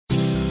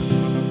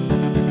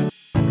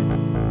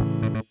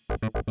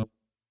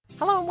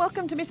Hello and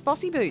welcome to Miss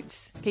Bossy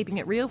Boots, keeping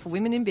it real for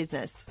women in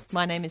business.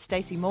 My name is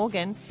Stacey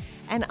Morgan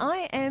and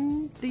I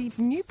am the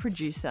new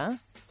producer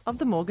of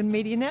the Morgan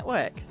Media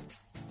Network.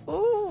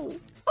 Ooh,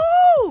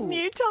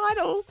 new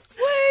title.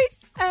 Woo!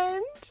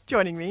 And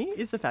joining me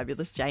is the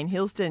fabulous Jane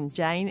Hilsden.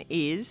 Jane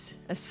is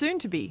a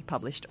soon-to-be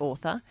published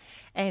author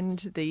and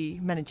the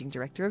managing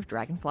director of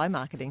Dragonfly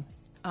Marketing.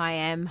 I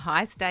am.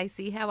 Hi,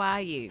 Stacey. How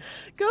are you?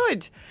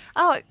 Good.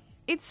 Oh,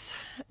 it's...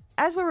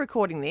 As we're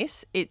recording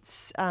this,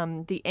 it's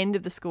the end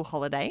of the school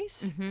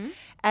holidays. Mm-hmm.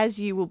 As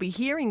you will be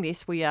hearing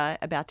this, we are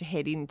about to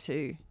head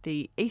into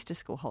the Easter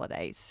school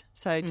holidays.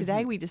 So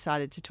today we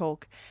decided to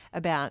talk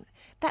about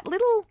that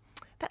little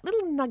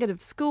nugget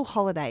of school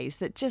holidays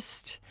that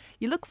just,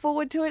 you look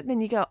forward to it and then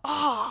you go,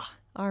 oh,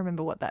 I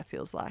remember what that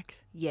feels like.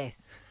 Yes.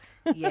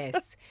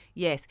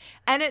 Yes.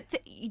 And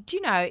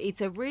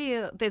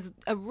there's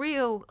a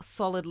real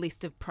solid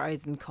list of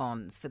pros and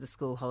cons for the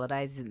school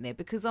holidays, isn't there?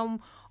 Because on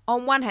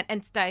one hand,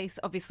 and Stace,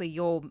 obviously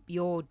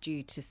you're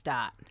due to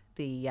start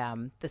the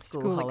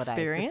school holidays,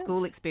 experience. The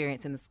school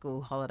experience and the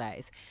school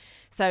holidays.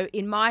 So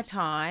in my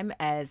time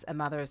as a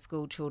mother of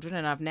school children,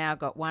 and I've now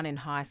got one in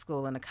high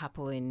school and a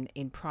couple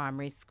in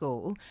primary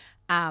school,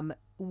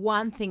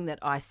 one thing that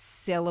I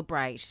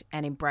celebrate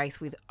and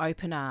embrace with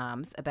open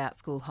arms about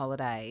school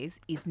holidays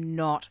is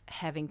not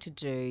having to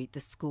do the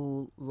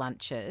school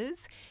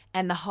lunches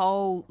and the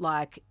whole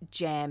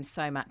jam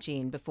so much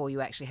in before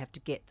you actually have to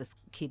get the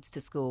kids to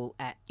school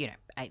at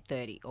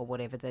 8:30 or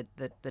whatever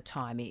the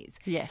time is.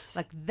 Yes.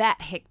 That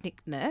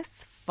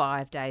hecticness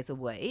 5 days a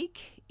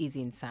week is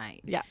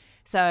insane. Yeah.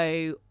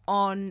 So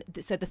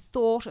the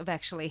thought of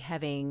actually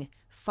having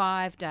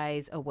 5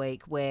 days a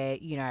week where,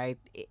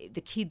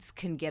 the kids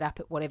can get up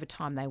at whatever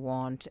time they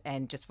want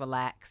and just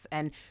relax.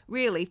 And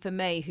really, for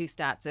me, who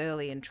starts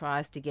early and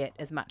tries to get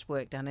as much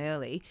work done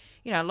early,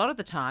 a lot of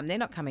the time they're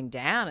not coming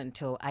down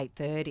until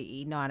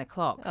 8:30, 9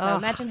 o'clock. So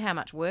imagine how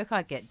much work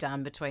I get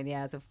done between the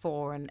hours of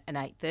 4 and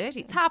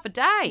 8:30. It's half a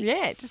day.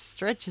 Yeah, it just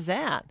stretches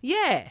out.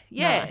 Yeah.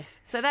 Nice.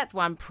 So that's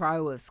one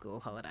pro of school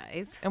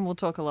holidays. And we'll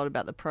talk a lot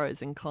about the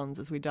pros and cons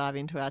as we dive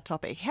into our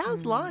topic.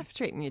 How's life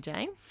treating you,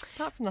 Jane?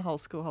 Apart from the whole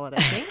school holiday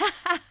thing.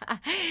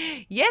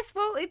 Yes,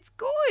 well, it's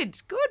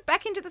good.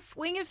 Back into the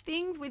swing of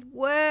things with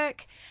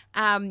work.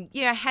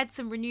 Had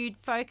some renewed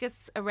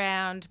focus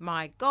around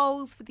my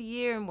goals for the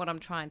year and what I'm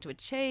trying to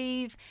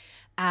achieve.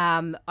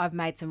 I've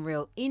made some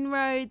real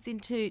inroads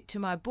into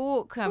my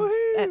book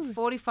at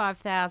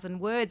 45,000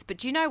 words. But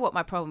do you know what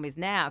my problem is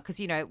now? Because,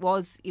 it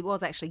was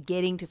actually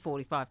getting to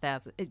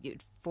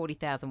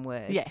 40,000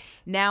 words.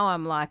 Yes. Now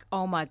I'm like,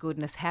 oh, my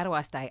goodness, how do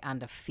I stay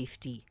under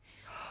 50?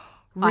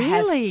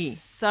 Really? I have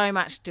so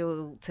much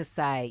still to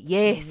say.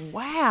 Yes.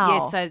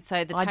 Wow. Yes.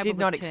 So the tables I did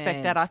not have expect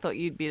turned. that. I thought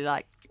you'd be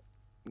like,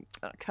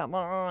 oh, come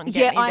on, get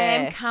Yeah, me I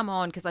there. am. Come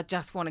on, because I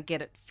just want to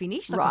get it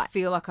finished. I Right.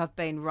 feel like I've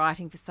been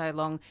writing for so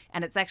long,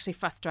 and it's actually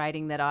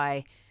frustrating that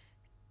I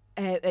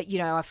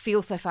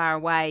feel so far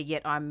away,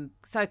 yet I'm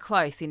so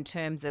close in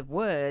terms of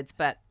words,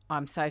 but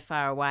I'm so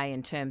far away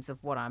in terms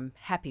of what I'm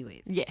happy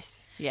with.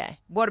 Yes, yeah.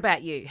 What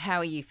about you? How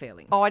are you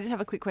feeling? Oh, I just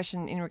have a quick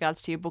question in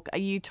regards to your book. Are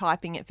you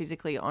typing it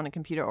physically on a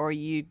computer or are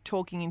you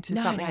talking into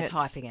something that's...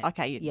 typing it.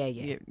 Okay, Yeah.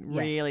 you're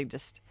really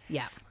just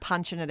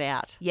punching it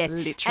out. Yes,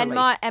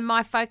 literally. And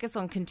my focus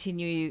on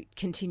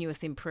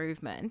continuous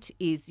improvement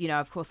is,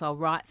 of course, I'll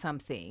write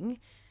something,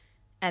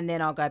 and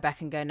then I'll go back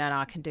and go, no,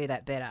 I can do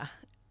that better,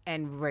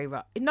 and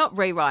not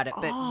rewrite it,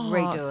 but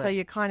redo it. So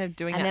you're kind of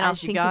doing and it then I'll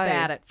as you think go.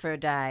 about it for a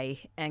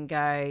day and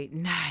go,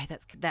 no,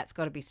 that's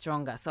got to be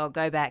stronger. So I'll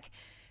go back.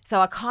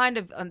 So I kind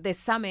of there's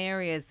some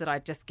areas that I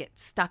just get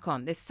stuck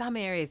on. There's some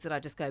areas that I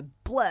just go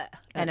blur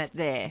and it's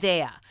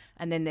there.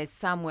 And then there's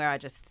some where I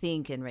just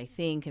think and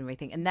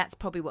rethink, and that's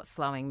probably what's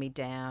slowing me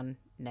down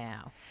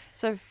now.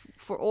 So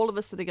for all of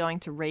us that are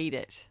going to read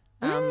it,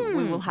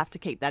 we will have to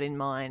keep that in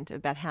mind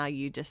about how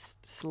you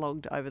just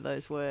slogged over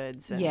those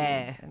words.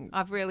 And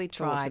I've really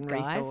tried,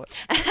 guys.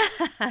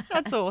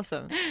 That's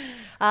awesome.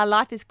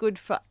 Life is good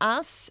for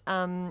us.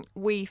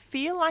 We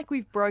feel like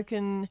we've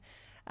broken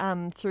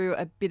through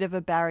a bit of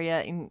a barrier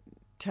in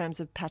terms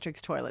of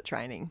Patrick's toilet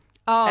training.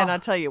 Oh, and I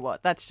tell you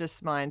what, that's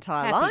just my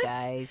entire life.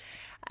 Happy days.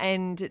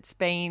 And it's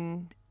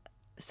been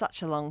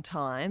such a long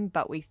time,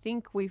 but we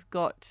think we've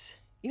got...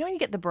 when you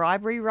get the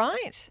bribery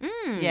right?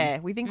 Yeah,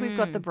 we think we've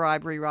got the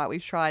bribery right.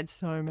 We've tried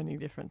so many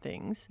different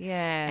things.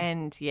 Yeah.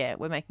 And,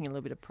 we're making a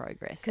little bit of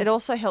progress. It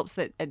also helps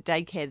that at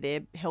daycare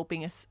they're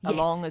helping us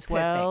along as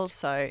well.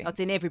 So it's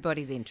in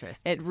everybody's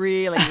interest. It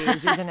really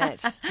is, isn't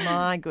it?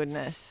 My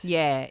goodness.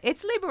 Yeah,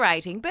 it's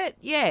liberating. But,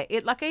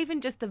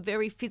 even just the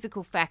very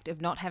physical fact of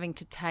not having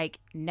to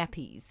take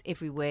nappies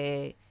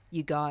everywhere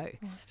you go.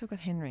 Oh, I've still got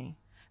Henry.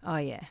 Oh,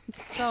 yeah.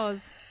 Soz.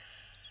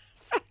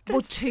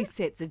 Well, 2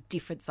 sets of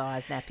different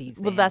size nappies.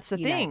 Well, that's the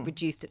thing.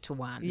 Reduced it to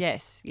 1.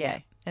 Yes, yeah.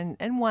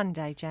 And one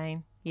day,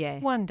 Jane. Yeah.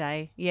 One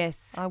day.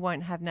 Yes. I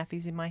won't have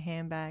nappies in my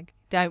handbag.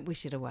 Don't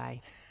wish it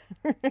away.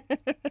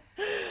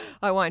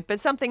 I won't. But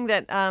something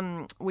that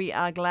we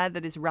are glad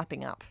that is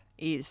wrapping up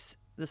is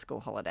the school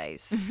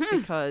holidays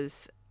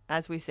because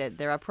as we said,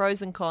 there are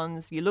pros and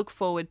cons. You look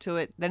forward to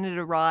it, then it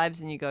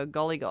arrives and you go,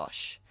 golly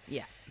gosh.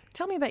 Yeah.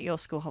 Tell me about your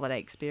school holiday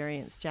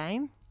experience,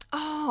 Jane.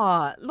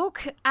 Oh,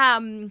 look,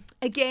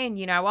 again,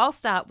 you know, I'll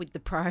start with the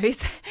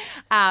pros.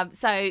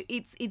 So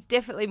it's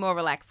definitely more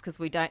relaxed because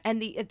we don't.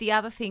 And the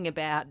other thing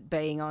about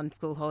being on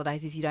school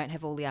holidays is you don't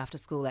have all the after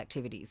school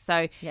activities.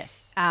 So,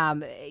 Yes.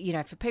 you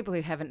know, for people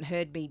who haven't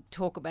heard me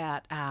talk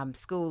about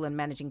school and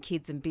managing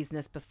kids and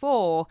business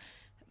before,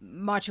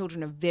 my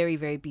children are very,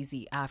 very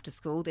busy after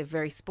school. They're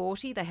very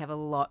sporty. They have a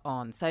lot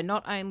on. So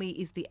not only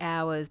is the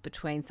hours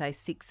between, say,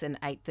 6 and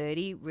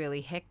 8:30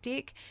 really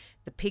hectic,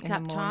 the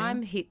pickup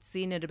time hits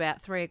in at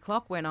about 3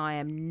 o'clock when I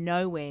am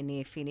nowhere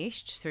near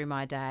finished through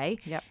my day.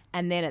 Yep.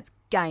 And then it's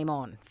game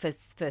on for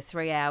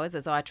 3 hours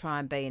as I try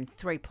and be in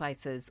 3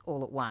 places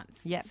all at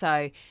once. Yep.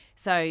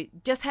 So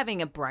just having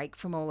a break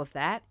from all of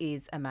that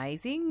is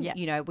amazing. Yep.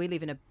 You know, we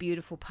live in a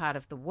beautiful part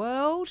of the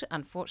world.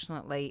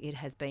 Unfortunately, it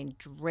has been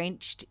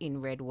drenched in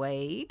red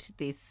weed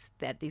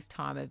at this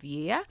time of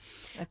year.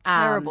 A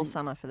terrible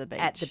summer for the beach.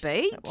 At the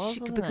beach, It was,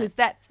 wasn't because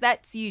it?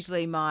 that's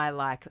usually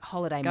my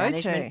holiday Go-to.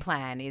 management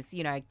plan is,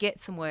 you know, get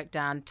some work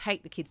done,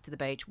 take the kids to the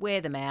beach, wear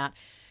them out,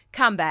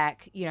 come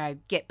back, you know,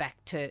 get back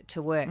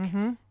to work.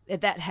 Mm-hmm.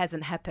 That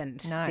hasn't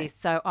happened. No.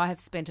 So I have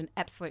spent an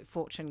absolute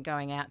fortune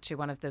going out to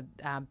one of the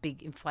big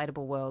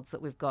inflatable worlds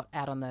that we've got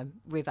out on the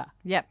river.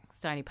 Yep.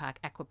 Stony Park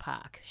Aqua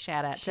Park.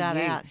 Shout out Shout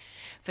to you out.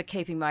 for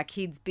keeping my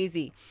kids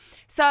busy.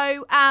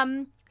 So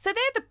they're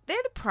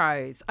the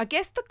pros. I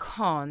guess the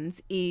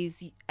cons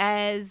is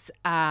as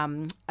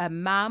a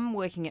mum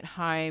working at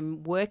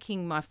home,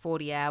 working my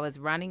 40 hours,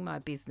 running my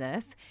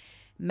business,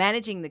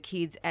 managing the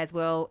kids as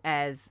well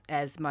as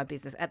my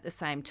business at the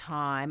same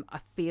time, I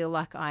feel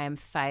like I am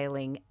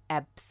failing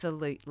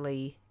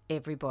absolutely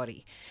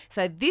everybody.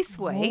 So this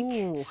week,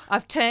 Ooh.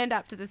 I've turned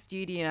up to the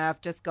studio and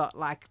I've just got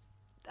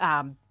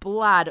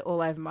blood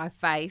all over my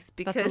face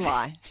because That's a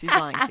lie. She's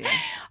lying to you.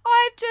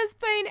 I've just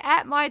been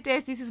at my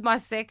desk. This is my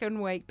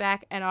second week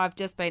back and I've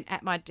just been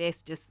at my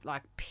desk just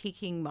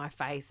picking my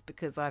face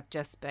because I've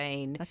just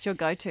been That's your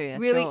go-to. That's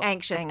really your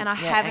anxious. And I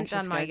yeah, haven't anxious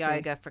done my go-to.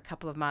 yoga for a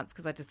couple of months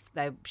because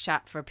they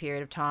shut for a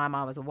period of time.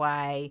 I was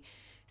away.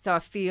 So I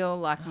feel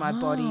like my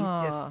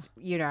body's just,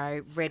 you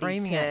know, ready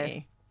Screaming at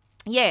you.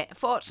 Yeah,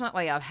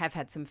 fortunately I have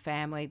had some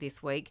family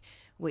this week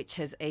which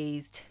has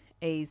eased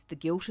the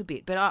guilt a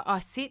bit. But I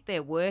sit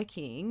there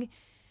working,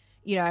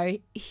 you know,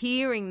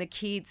 hearing the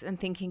kids and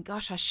thinking,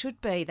 gosh, I should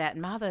be that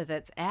mother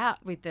that's out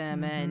with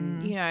them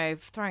and, you know,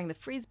 throwing the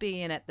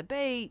frisbee in at the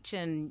beach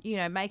and, you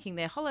know, making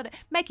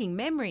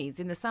memories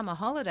in the summer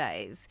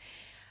holidays.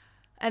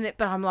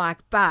 But I'm like,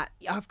 but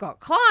I've got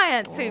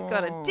clients who've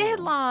got a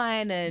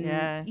deadline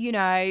and, you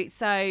know,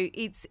 so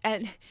it's,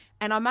 and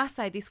I must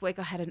say this week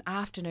I had an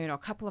afternoon or a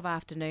couple of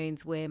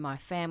afternoons where my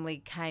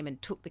family came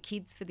and took the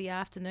kids for the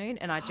afternoon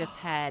and I just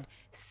had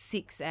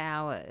 6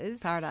 hours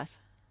Paradise.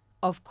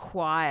 of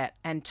quiet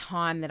and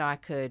time that I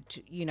could,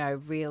 you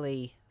know,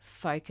 really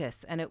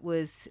focus. And it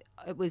was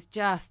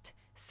just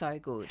so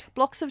good.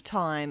 Blocks of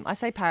time. I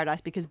say paradise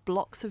because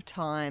blocks of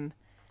time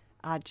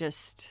are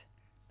just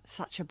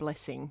such a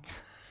blessing.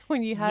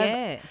 When you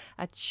have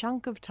a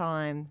chunk of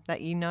time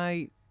that you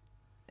know,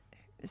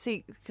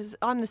 see, because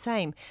I'm the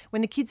same.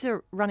 When the kids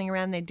are running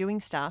around, they're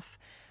doing stuff,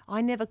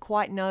 I never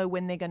quite know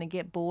when they're going to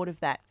get bored of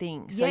that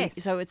thing. So,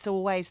 so it's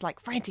always like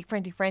frantic,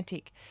 frantic,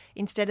 frantic.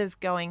 Instead of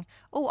going,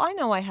 oh, I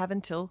know I have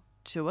until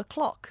 2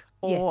 o'clock.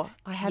 Or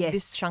I have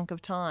this chunk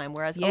of time.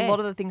 Whereas a lot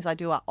of the things I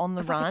do are on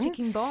the run. Like a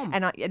ticking bomb.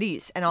 And it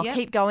is. And I'll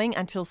keep going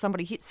until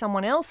somebody hits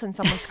someone else and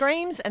someone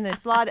screams and there's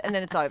blood and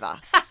then it's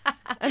over.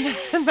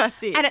 And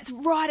that's it. And it's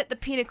right at the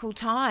pinnacle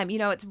time. You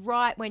know, it's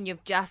right when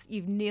you've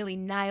nearly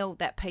nailed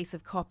that piece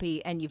of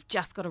copy and you've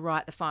just got to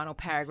write the final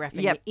paragraph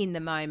and you're in the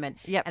moment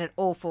and it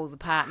all falls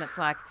apart and it's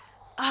like,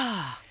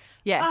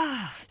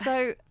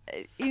 So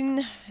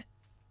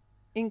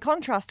in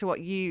contrast to what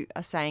you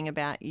are saying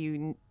about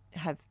you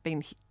have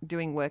been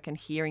doing work and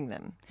hearing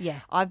them.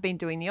 Yeah. I've been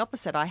doing the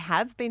opposite. I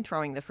have been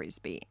throwing the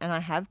frisbee and I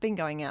have been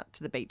going out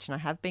to the beach and I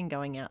have been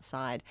going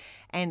outside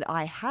and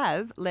I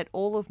have let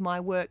all of my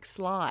work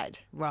slide.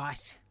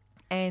 Right.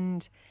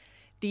 And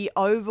the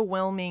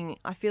overwhelming,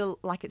 I feel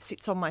like it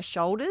sits on my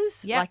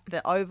shoulders, like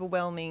the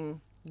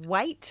overwhelming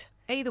weight.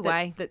 Either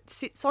way. That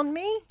sits on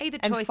me Either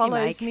and choice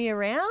follows you make. me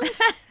around.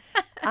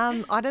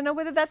 I don't know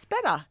whether that's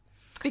better.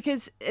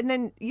 Because, and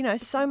then, you know,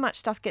 so much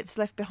stuff gets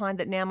left behind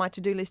that now my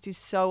to-do list is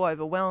so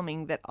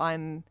overwhelming that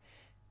I'm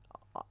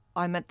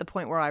at the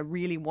point where I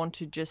really want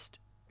to just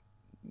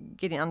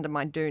get in under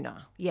my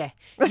doona. Yeah.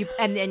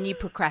 And then you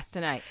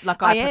procrastinate.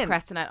 Like I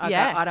procrastinate. I go,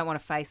 I don't want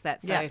to face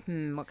that. So,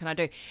 what can I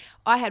do?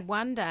 I had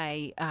one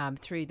day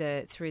through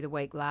the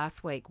week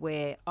last week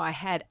where I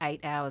had 8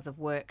 hours of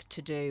work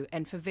to do.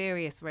 And for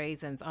various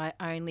reasons, I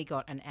only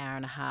got an hour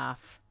and a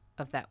half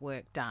of that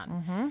work done.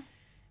 Mm-hmm.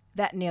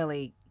 That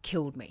nearly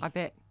killed me. I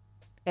bet.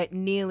 It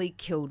nearly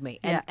killed me.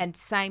 And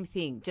same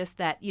thing, just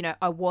that, you know,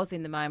 I was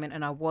in the moment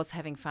and I was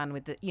having fun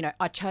with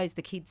I chose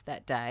the kids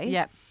that day.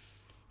 Yeah.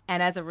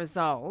 And as a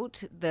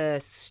result,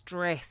 the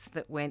stress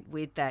that went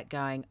with that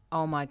going,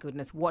 oh my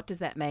goodness, what does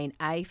that mean,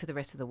 A, for the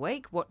rest of the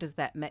week? What does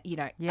that mean?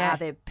 Are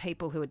there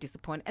people who are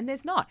disappointed? And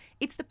there's not.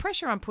 It's the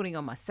pressure I'm putting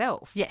on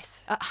myself.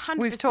 Yes. 100%.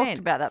 We've talked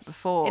about that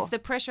before. It's the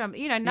pressure.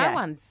 No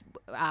one's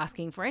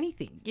asking for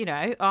anything.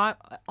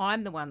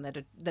 I'm the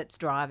one that's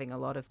driving a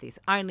lot of this,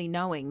 only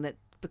knowing that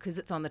because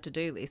it's on the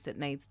to-do list, it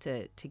needs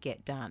to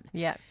get done.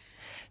 Yeah.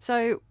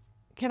 So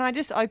can I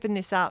just open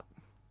this up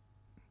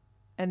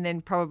and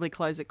then probably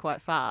close it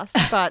quite fast?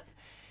 But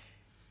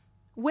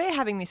we're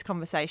having this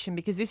conversation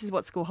because this is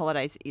what school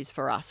holidays is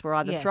for us. We're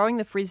either throwing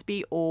the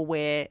frisbee or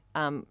we're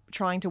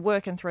trying to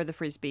work and throw the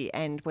frisbee,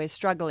 and we're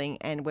struggling,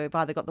 and we've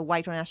either got the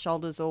weight on our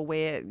shoulders or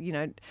we're,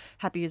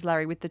 happy as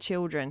Larry with the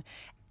children.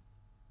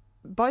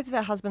 Both of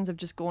our husbands have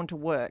just gone to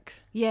work.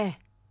 Yeah.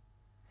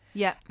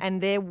 Yeah.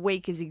 And their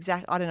week is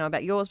I don't know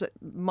about yours, but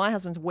my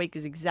husband's week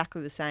is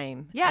exactly the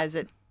same as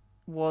it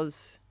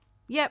was.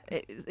 Yep.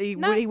 He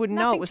wouldn't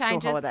know it was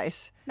changes. School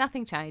holidays.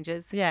 Nothing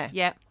changes.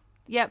 Yeah.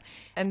 Yep.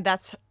 And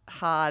that's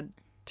hard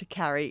to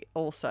carry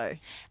also.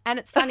 And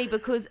it's funny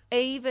because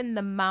even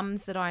the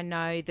mums that I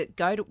know that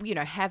go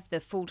to, have the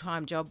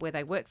full-time job where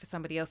they work for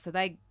somebody else, so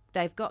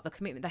they've got the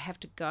commitment, they have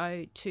to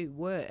go to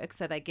work,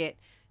 so they get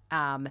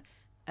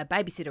a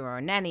babysitter or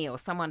a nanny or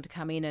someone to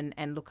come in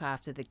and look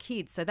after the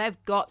kids. So they've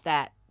got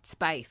that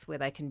space where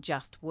they can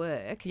just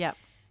work. Yep.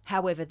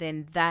 However,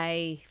 then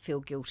they feel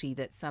guilty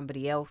that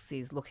somebody else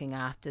is looking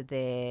after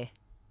their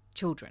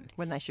children.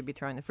 When they should be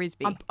throwing the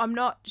frisbee. I'm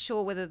not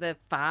sure whether the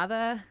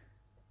father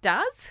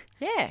does.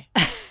 Yeah.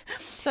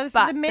 So for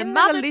But the men the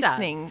that are mother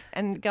listening does.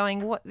 and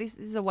going, "What? This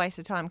is a waste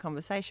of time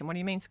conversation. What do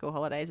you mean school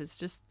holidays? It's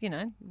just,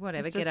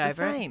 Whatever, it's get just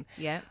the over same."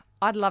 it. Yeah.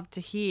 I'd love to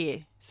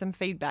hear some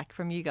feedback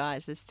from you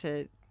guys as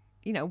to,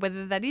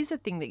 whether that is a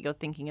thing that you're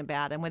thinking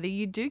about and whether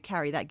you do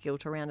carry that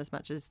guilt around as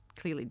much as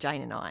clearly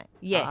Jane and I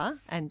are,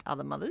 and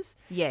other mothers.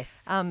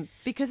 Yes.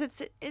 Because it's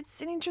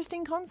an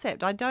interesting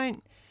concept.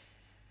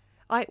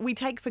 We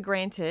take for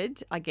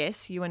granted, I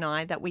guess, you and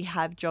I, that we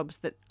have jobs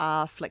that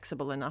are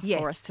flexible enough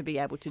for us to be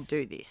able to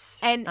do this.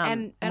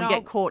 And we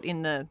get caught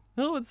in the,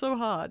 it's so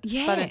hard.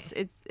 Yeah. But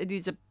it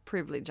is a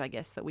privilege, I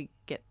guess, that we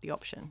get the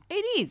option.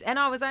 It is. And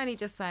I was only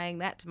just saying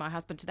that to my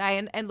husband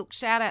today. And look,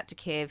 shout out to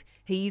Kev.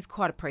 He is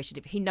quite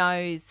appreciative. He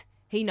knows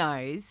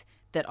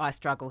that I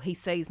struggle. He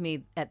sees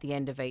me at the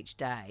end of each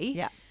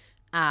day.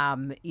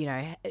 Yeah.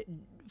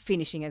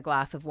 Finishing a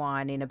glass of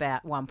wine in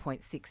about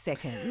 1.6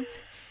 seconds.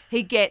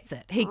 He gets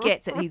it.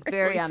 He's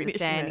very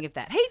understanding of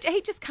that.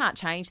 He just can't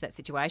change that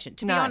situation.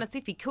 To be honest,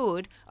 if he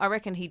could, I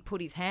reckon he'd put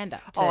his hand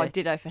up.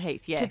 Ditto for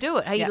Heath, yeah. To do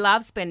it. He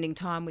loves spending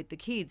time with the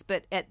kids,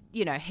 but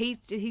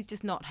he's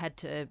just not had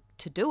to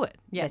do it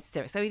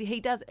necessarily. So he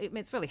does.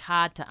 It's really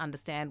hard to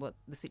understand what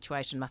the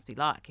situation must be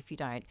like if you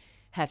don't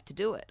have to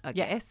do it, I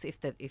guess, if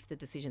the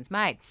decision's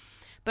made.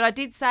 But I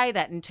did say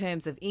that in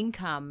terms of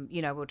income,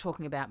 we were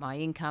talking about my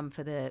income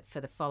for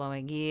the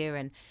following year,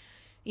 and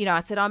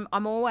I said I'm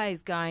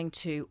always going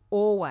to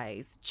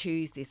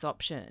choose this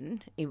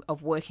option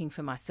of working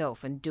for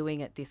myself and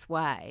doing it this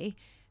way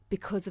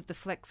because of the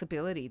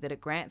flexibility that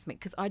it grants me,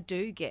 because I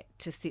do get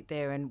to sit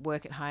there and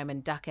work at home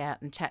and duck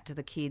out and chat to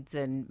the kids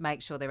and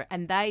make sure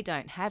and they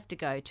don't have to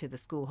go to the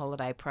school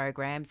holiday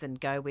programs and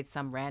go with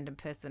some random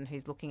person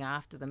who's looking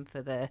after them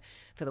for the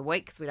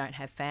week, because we don't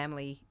have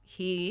family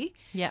here.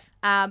 Yeah.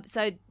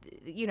 So,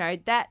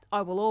 that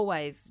I will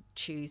always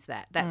choose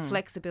that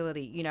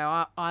flexibility.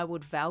 I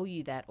would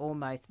value that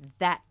almost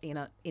that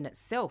in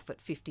itself at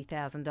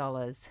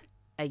 $50,000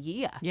 a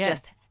year. Yeah.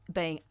 Just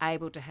being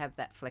able to have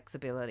that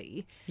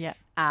flexibility. Yeah.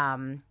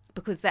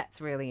 Because that's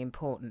really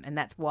important, and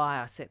that's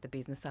why I set the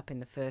business up in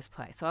the first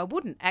place. So I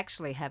wouldn't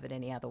actually have it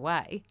any other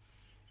way.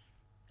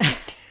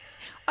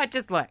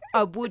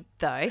 I would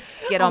though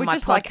get on my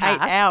podcast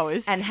 8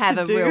 hours and have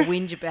a real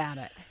whinge about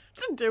it.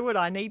 To do what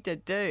I need to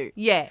do.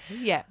 Yeah.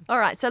 All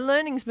right, so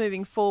learnings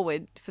moving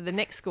forward for the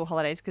next school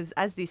holidays, because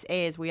as this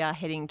airs, we are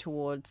heading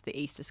towards the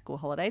Easter school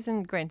holidays,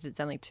 and granted it's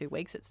only 2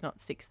 weeks, it's not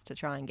 6 to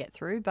try and get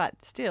through,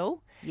 but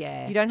still,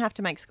 you don't have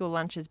to make school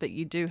lunches, but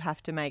you do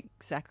have to make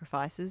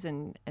sacrifices,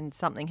 and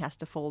something has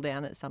to fall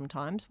down at some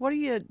times. What are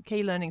your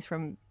key learnings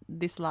from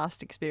this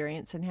last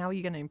experience, and how are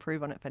you going to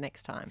improve on it for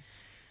next time?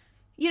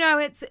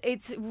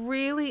 It's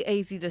really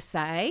easy to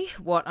say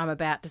what I'm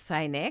about to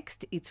say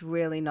next. It's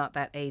really not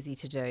that easy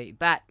to do.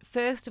 But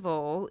first of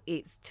all,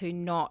 it's to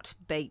not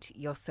beat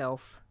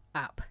yourself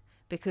up,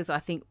 because I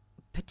think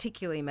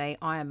particularly me,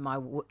 I am my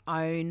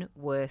own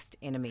worst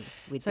enemy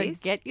with this.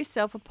 So get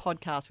yourself a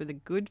podcast with a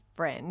good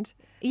friend.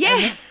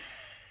 Yeah.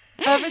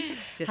 Have a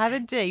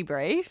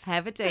debrief.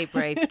 Have a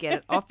debrief, get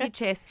it off your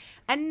chest,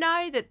 and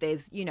know that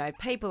there's,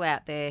 people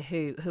out there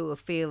who are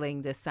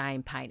feeling the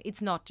same pain.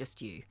 It's not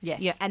just you.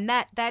 Yes. Yeah, and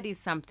that is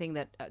something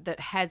that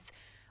has,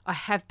 I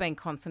have been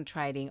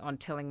concentrating on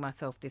telling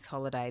myself this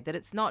holiday that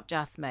it's not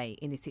just me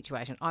in this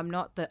situation. I'm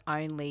not the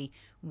only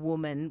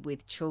woman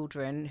with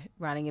children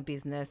running a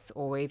business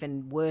or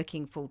even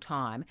working full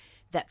time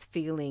that's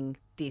feeling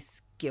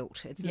this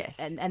guilt. It's Yes.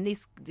 and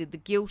this the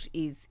guilt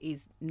is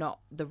not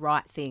the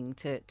right thing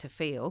to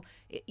feel.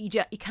 You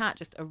can't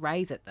just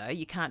erase it though.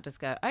 You can't just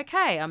go,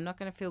 okay, I'm not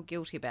going to feel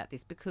guilty about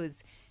this,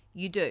 because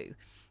you do.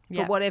 For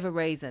Yeah. whatever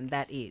reason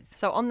that is.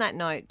 So on that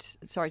note,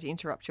 sorry to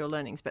interrupt your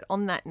learnings, but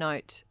on that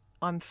note,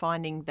 I'm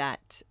finding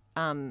that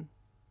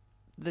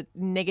the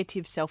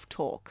negative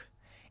self-talk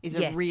is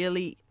Yes. a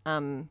really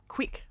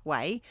quick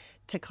way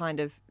to kind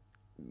of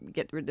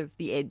get rid of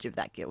the edge of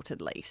that guilt, at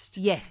least.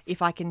 Yes.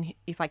 If I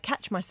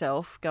catch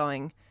myself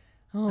going,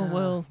 oh,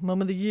 well,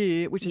 Mum of the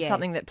Year, which is Yeah.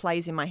 something that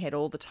plays in my head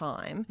all the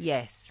time,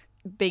 Yes.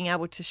 being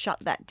able to shut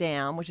that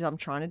down, which is I'm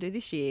trying to do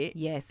this year,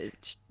 Yes.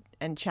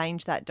 and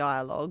change that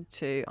dialogue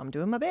to I'm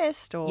doing my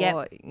best, or,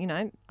 Yep. you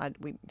know,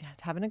 we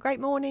having a great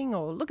morning,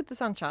 or look at the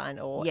sunshine,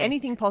 or Yes.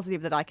 anything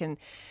positive that I can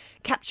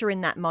capture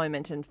in that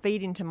moment and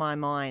feed into my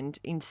mind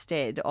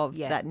instead of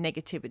Yeah. that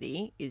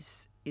negativity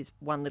is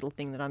one little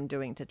thing that I'm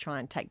doing to try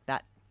and take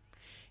that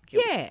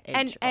guilt Yeah,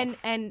 edge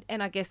and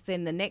off. I guess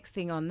then the next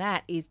thing on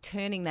that is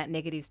turning that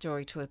negative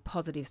story to a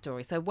positive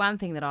story. So one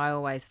thing that I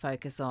always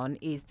focus on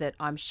is that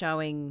I'm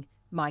showing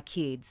my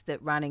kids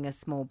that running a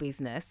small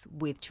business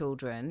with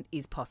children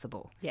is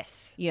possible.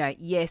 Yes. You know,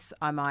 yes,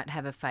 I might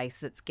have a face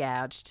that's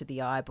gouged to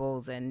the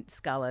eyeballs and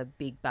scull a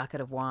big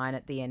bucket of wine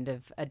at the end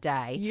of a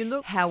day. You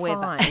look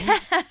However,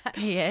 fine.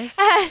 P.S.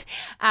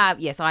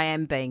 yes, I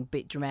am being a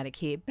bit dramatic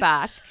here,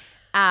 but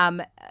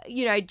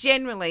you know,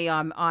 generally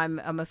I'm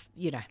a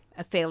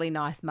a fairly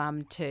nice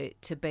mum to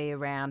be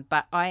around,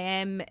 but I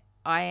am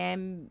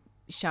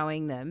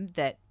showing them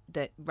that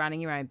running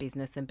your own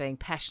business and being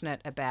passionate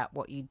about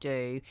what you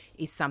do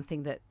is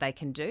something that they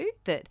can do.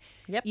 That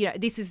Yep. you know,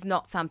 this is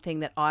not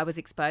something that I was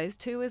exposed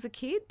to as a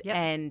kid, Yep.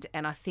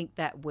 and I think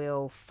that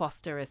will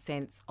foster a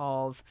sense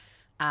of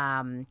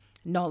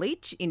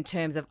knowledge in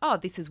terms of, oh,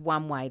 this is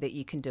one way that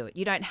you can do it.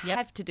 You don't Yep.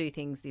 have to do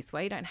things this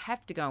way. You don't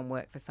have to go and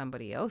work for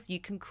somebody else. You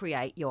can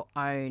create your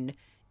own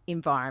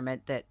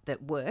environment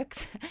that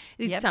works.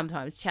 It's Yep.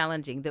 sometimes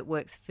challenging, that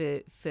works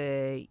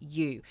for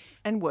you.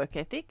 And work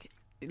ethic.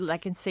 They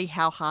can see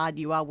how hard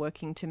you are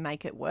working to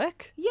make it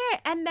work. Yeah,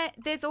 and that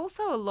there's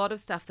also a lot of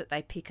stuff that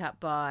they pick up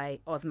by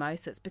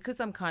osmosis because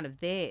I'm kind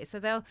of there. So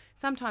they'll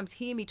sometimes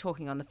hear me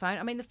talking on the phone.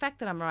 I mean, the fact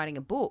that I'm writing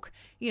a book,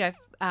 you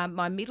know,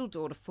 my middle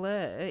daughter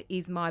Fleur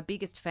is my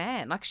biggest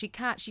fan. Like she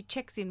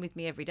checks in with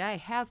me every day.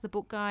 How's the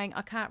book going?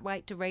 I can't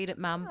wait to read it,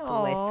 Mum.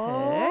 Bless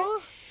her.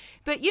 Aw.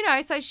 But, you know,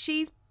 so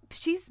she's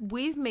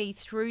with me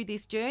through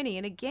this journey.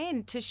 And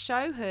again, to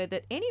show her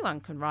that anyone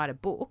can write a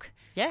book.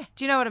 Yeah.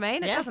 Do you know what I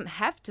mean? It Yeah. doesn't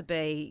have to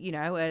be, you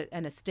know,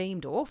 an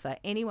esteemed author.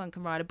 Anyone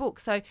can write a book.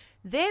 So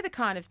they're the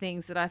kind of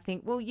things that I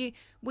think, well,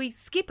 we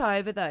skip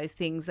over those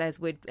things as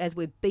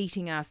we're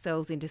beating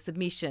ourselves into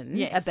submission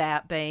Yes.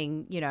 about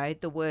being, you know,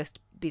 the worst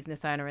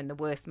business owner and the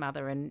worst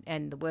mother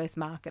and the worst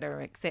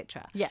marketer,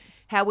 etc. Yeah.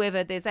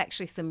 However, there's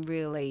actually some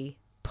really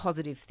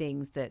positive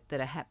things that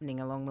are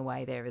happening along the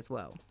way there as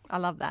well. I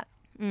love that.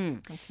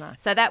 That's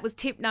nice. So that was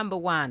tip number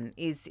 1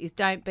 is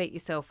don't beat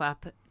yourself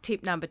up.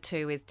 Tip number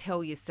 2 is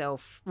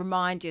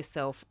remind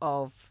yourself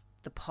of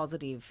the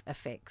positive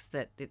effects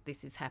that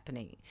this is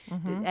happening.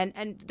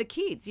 And the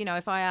kids, you know,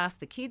 if I ask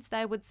the kids,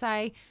 they would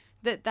say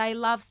that they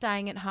love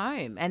staying at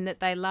home and that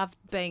they love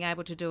being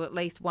able to do at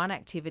least one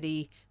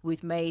activity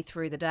with me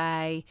through the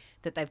day,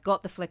 that they've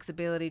got the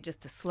flexibility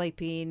just to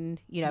sleep in,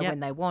 you know, Yep. when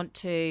they want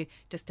to,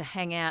 just to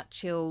hang out,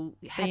 chill,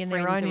 have in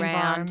friends their own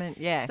around. environment.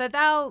 Yeah. So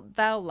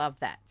they'll love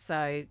that.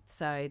 So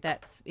it's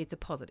a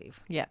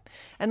positive. Yeah.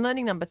 And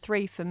learning number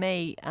 3 for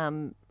me,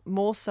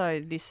 more so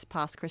this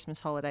past Christmas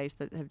holidays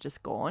that have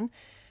just gone,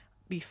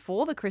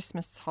 before the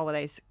Christmas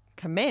holidays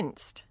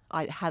commenced,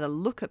 I had a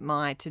look at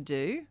my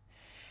to-do,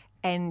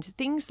 and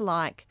things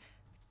like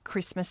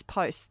Christmas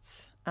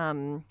posts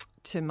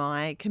to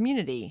my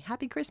community.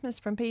 Happy Christmas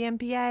from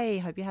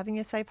PMPA. Hope you're having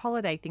a safe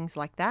holiday. Things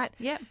like that.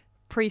 Yep.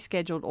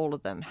 Pre-scheduled all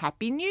of them.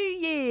 Happy New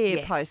Year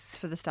Yes. posts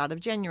for the start of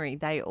January.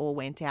 They all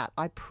went out.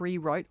 I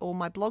pre-wrote all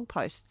my blog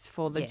posts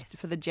for the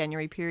Yes.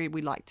 January period.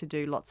 We like to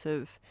do lots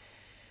of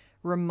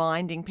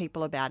reminding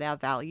people about our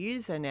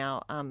values and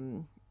our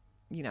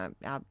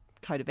our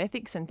code of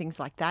ethics and things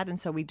like that. And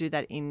so we do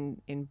that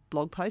in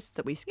blog posts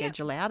that we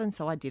schedule out. And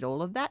so I did all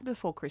of that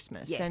before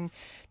Christmas. Yes. And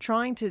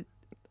trying to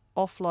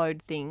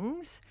offload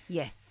things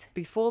Yes.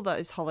 before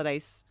those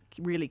holidays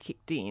really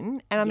kicked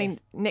in. And I mean,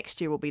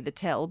 next year will be the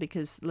tell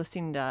because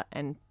Lucinda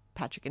and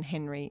Patrick and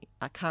Henry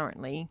are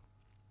currently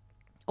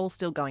all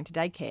still going to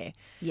daycare.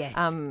 Yes.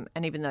 And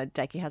even though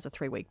daycare has a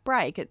 3-week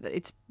break,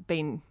 it's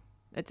been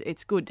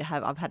it's good to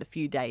have. I've had a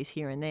few days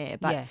here and there,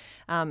 but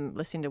Yeah.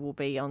 Lucinda will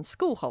be on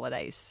school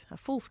holidays,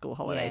 full school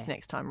holidays Yeah.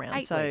 next time round.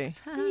 8 So weeks.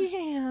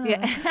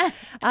 yeah.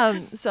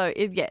 So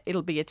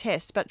it'll be a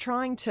test, but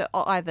trying to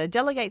either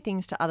delegate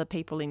things to other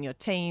people in your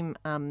team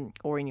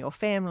or in your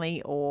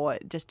family, or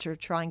just to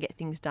try and get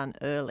things done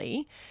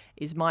early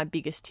is my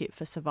biggest tip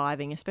for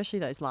surviving, especially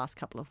those last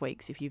couple of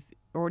weeks. If you've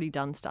already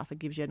done stuff, it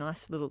gives you a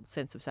nice little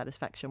sense of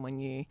satisfaction when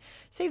you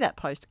see that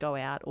post go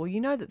out, or you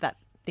know that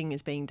thing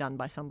is being done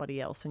by somebody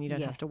else and you don't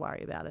Yeah. have to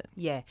worry about it.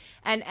 Yeah,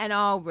 and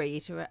I'll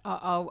reiterate.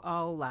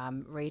 I'll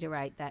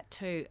reiterate that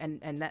too,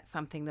 and that's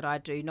something that I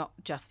do not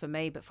just for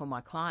me but for my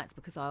clients,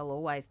 because I'll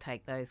always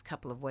take those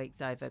couple of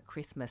weeks over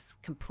Christmas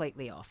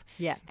completely off.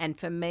 Yeah. And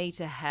for me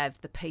to have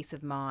the peace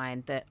of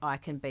mind that I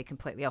can be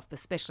completely off,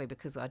 especially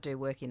because I do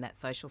work in that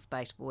social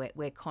space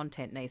where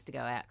content needs to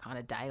go out kind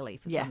of daily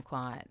for Yeah. some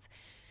clients.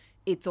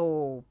 It's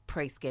all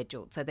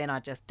pre-scheduled, so then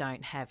I just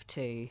don't have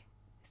to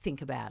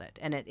think about it.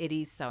 And it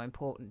is so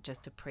important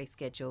just to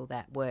pre-schedule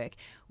that work.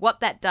 What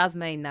that does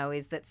mean, though,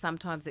 is that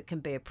sometimes it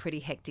can be a pretty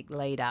hectic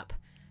lead up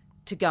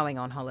to going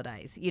on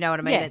holidays. You know what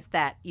I mean? Yeah. It's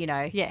that,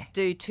 Yeah.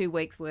 do 2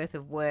 weeks worth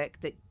of work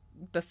that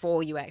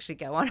before you actually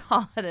go on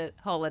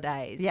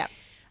holidays. Yeah.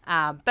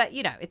 But,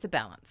 it's a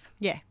balance.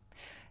 Yeah.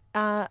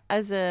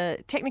 As a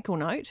technical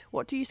note,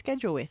 what do you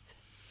schedule with?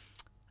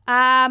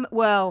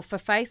 Well, for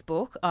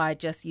Facebook, I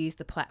just use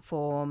the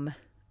platform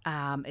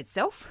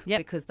itself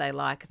because they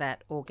like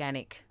that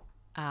organic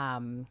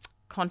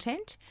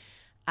content.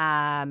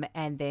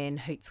 And then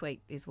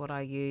Hootsuite is what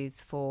I use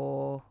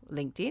for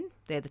LinkedIn.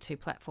 They're the 2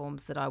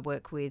 platforms that I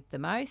work with the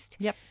most.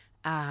 Yep.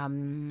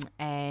 And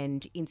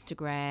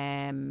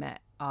Instagram,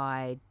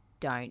 I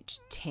don't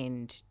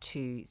tend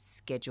to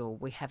schedule.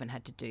 We haven't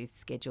had to do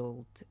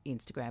scheduled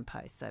Instagram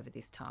posts over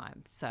this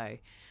time. So,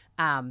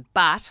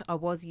 but I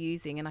was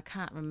using, and I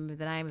can't remember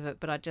the name of it,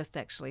 but I just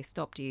actually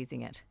stopped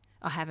using it.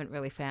 I haven't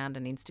really found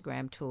an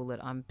Instagram tool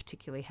that I'm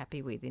particularly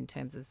happy with in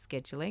terms of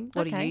scheduling.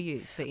 What do you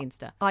use for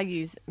Insta? I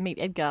use Meet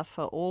Edgar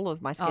for all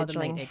of my scheduling. Oh,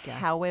 the Meet Edgar.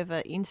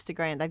 However,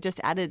 Instagram, they've just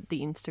added the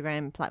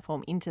Instagram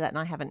platform into that, and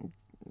I haven't,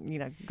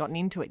 gotten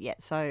into it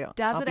yet. So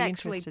does I'll it be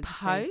actually interested to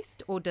see.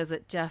 post, or does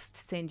it just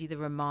send you the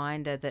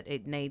reminder that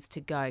it needs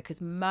to go?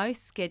 Because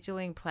most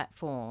scheduling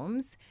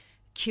platforms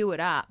queue it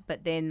up,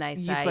 but then they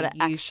say You've got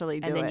to actually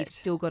do and then it. you've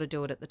still got to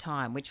do it at the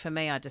time, which for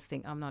me, I just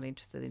think I'm not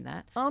interested in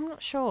that. I'm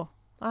not sure.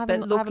 I But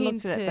haven't look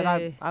looked at it,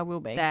 but I will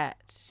be.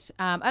 That,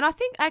 and I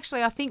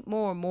think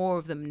more and more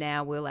of them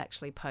now will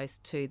actually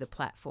post to the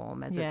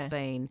platform as it's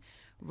been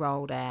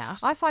rolled out.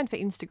 I find for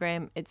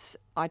Instagram,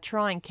 I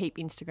try and keep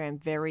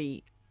Instagram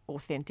very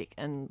authentic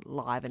and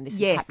live, and this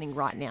is happening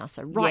right now.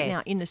 So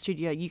now in the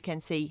studio, you can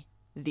see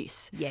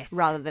this. Yes.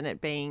 Rather than it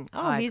being,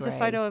 here's a agree.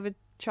 photo of a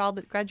child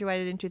that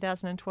graduated in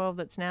 2012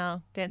 that's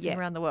now dancing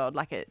around the world.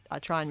 I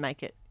try and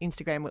make it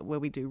Instagram where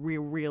we do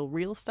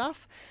real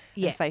stuff.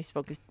 Yes. And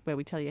Facebook is where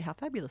we tell you how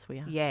fabulous we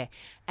are. Yeah.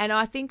 And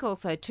I think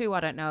also too, I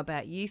don't know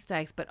about you,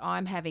 Stakes, but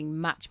I'm having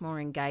much more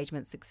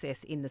engagement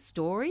success in the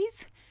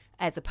stories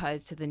as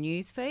opposed to the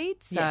news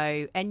feed. So,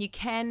 Yes. and you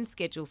can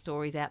schedule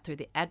stories out through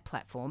the ad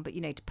platform, but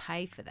you need to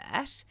pay for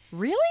that.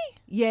 Really?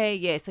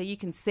 Yeah. So you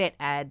can set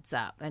ads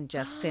up and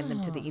just send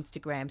them to the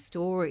Instagram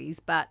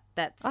stories, but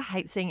that's... I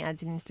hate seeing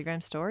ads in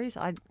Instagram stories.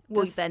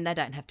 Then they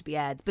don't have to be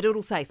ads, but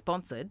it'll say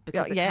sponsored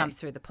because it comes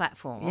through the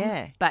platform.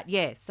 Yeah. But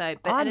yeah, so...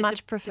 But I and it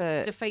much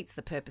prefer... defeats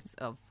the purpose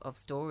of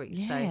stories.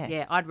 Yeah. So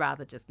yeah, I'd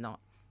rather just not.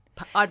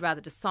 I'd rather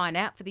just sign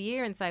out for the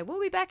year and say, we'll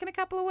be back in a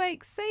couple of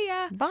weeks. See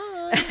ya.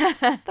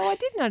 Bye. Though I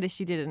did notice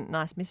you did a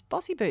nice Miss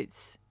Bossy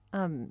Boots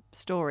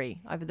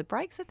story over the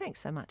break, so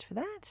thanks so much for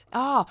that.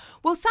 Oh,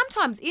 well,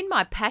 sometimes in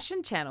my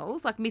passion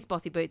channels, like Miss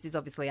Bossy Boots is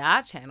obviously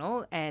our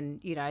channel,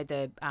 and,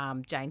 the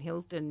Jane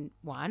Hilsden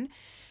one,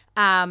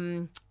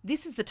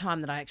 this is the time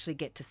that I actually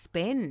get to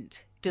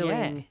spend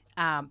doing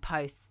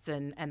posts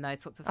and those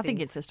sorts of things. I think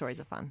it's the stories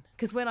are fun.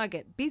 Because when I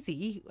get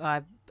busy,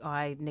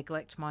 I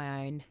neglect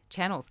my own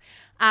channels.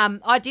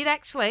 I did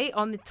actually,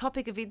 on the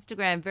topic of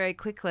Instagram very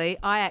quickly,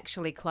 I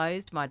actually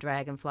closed my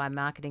Dragonfly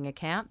marketing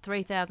account,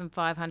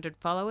 3,500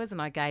 followers, and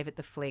I gave it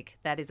the flick.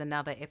 That is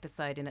another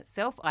episode in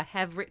itself. I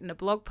have written a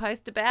blog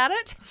post about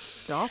it.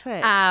 Stop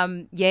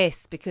it.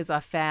 Yes, because I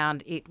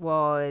found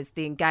the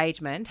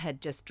engagement had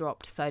just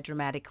dropped so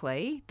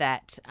dramatically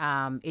that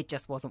it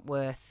just was not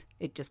worth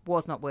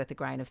a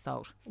grain of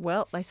salt.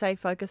 Well, they say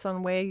focus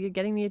on where you're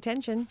getting the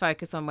attention.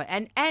 Focus on where,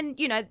 and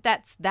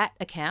that's that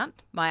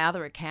account. My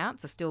other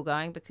accounts are still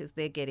going because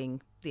they're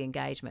getting the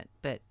engagement.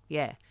 But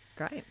yeah,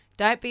 Great.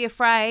 Don't be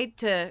afraid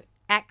to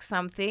act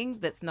something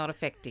that's not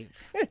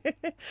effective.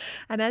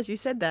 And as you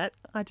said that,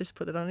 I just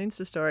put it on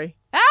Insta story.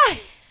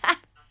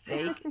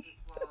 There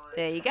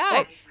you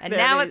go. And there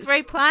now it it's is.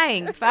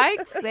 replaying,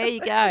 folks. There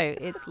you go.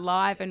 It's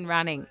live and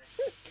running.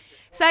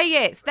 So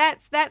yes,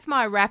 that's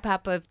my wrap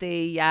up of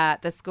the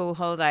school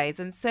holidays,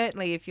 and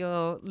certainly if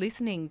you're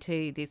listening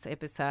to this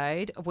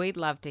episode, we'd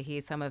love to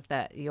hear some of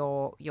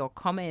your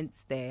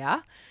comments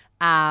there,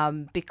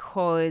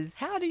 because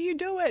How do you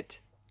do it?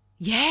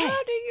 Yeah.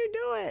 How do you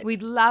do it?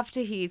 We'd love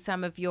to hear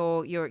some of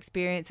your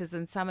experiences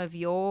and some of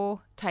your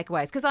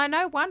takeaways, because I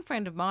know one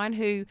friend of mine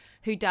who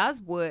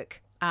does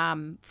work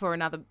for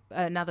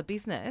another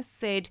business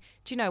said,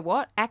 do you know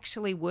what?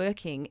 Actually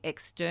working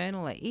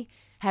externally,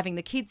 having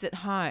the kids at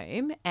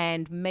home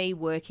and me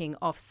working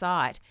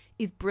off-site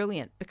is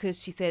brilliant,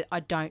 because she said, I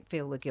don't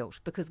feel the guilt,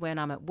 because when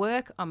I'm at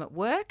work, I'm at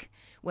work.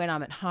 When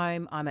I'm at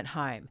home, I'm at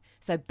home.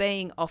 So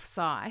being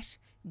off-site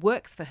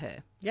works for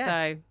her. Yeah.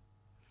 So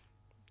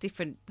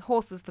different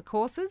horses for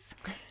courses.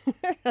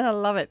 I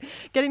love it.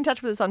 Get in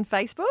touch with us on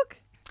Facebook.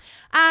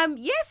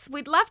 Yes,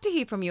 we'd love to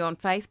hear from you on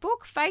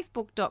Facebook,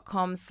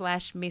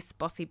 facebook.com/Miss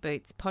Bossy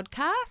Boots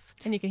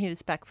podcast. And you can hit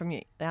us back from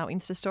our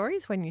Insta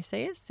stories when you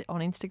see us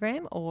on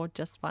Instagram, or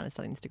just find us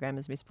on Instagram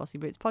as Miss Bossy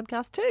Boots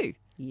Podcast too.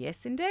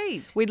 Yes,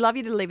 indeed. We'd love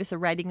you to leave us a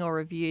rating or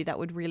review. That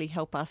would really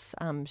help us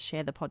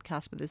share the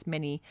podcast with as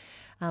many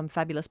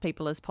fabulous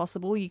people as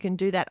possible. You can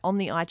do that on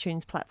the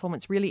iTunes platform.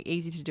 It's really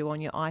easy to do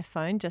on your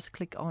iPhone. Just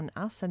click on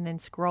us and then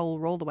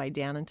scroll all the way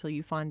down until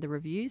you find the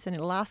reviews, and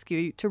it'll ask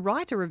you to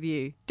write a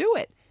review. Do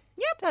it.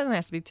 Yep. Doesn't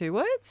have to be 2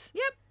 words.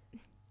 Yep.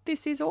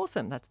 This is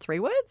awesome. That's 3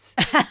 words.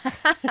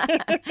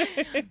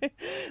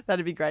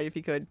 That'd be great if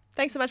you could.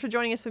 Thanks so much for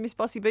joining us for Miss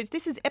Bossy Boots.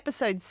 This is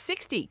episode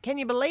 60. Can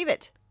you believe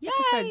it? Yay.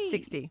 Episode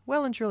 60.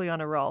 Well and truly on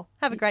a roll.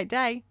 Have a great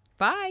day.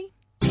 Bye.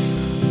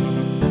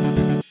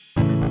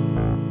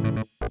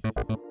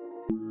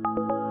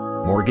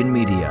 Morgan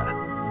Media.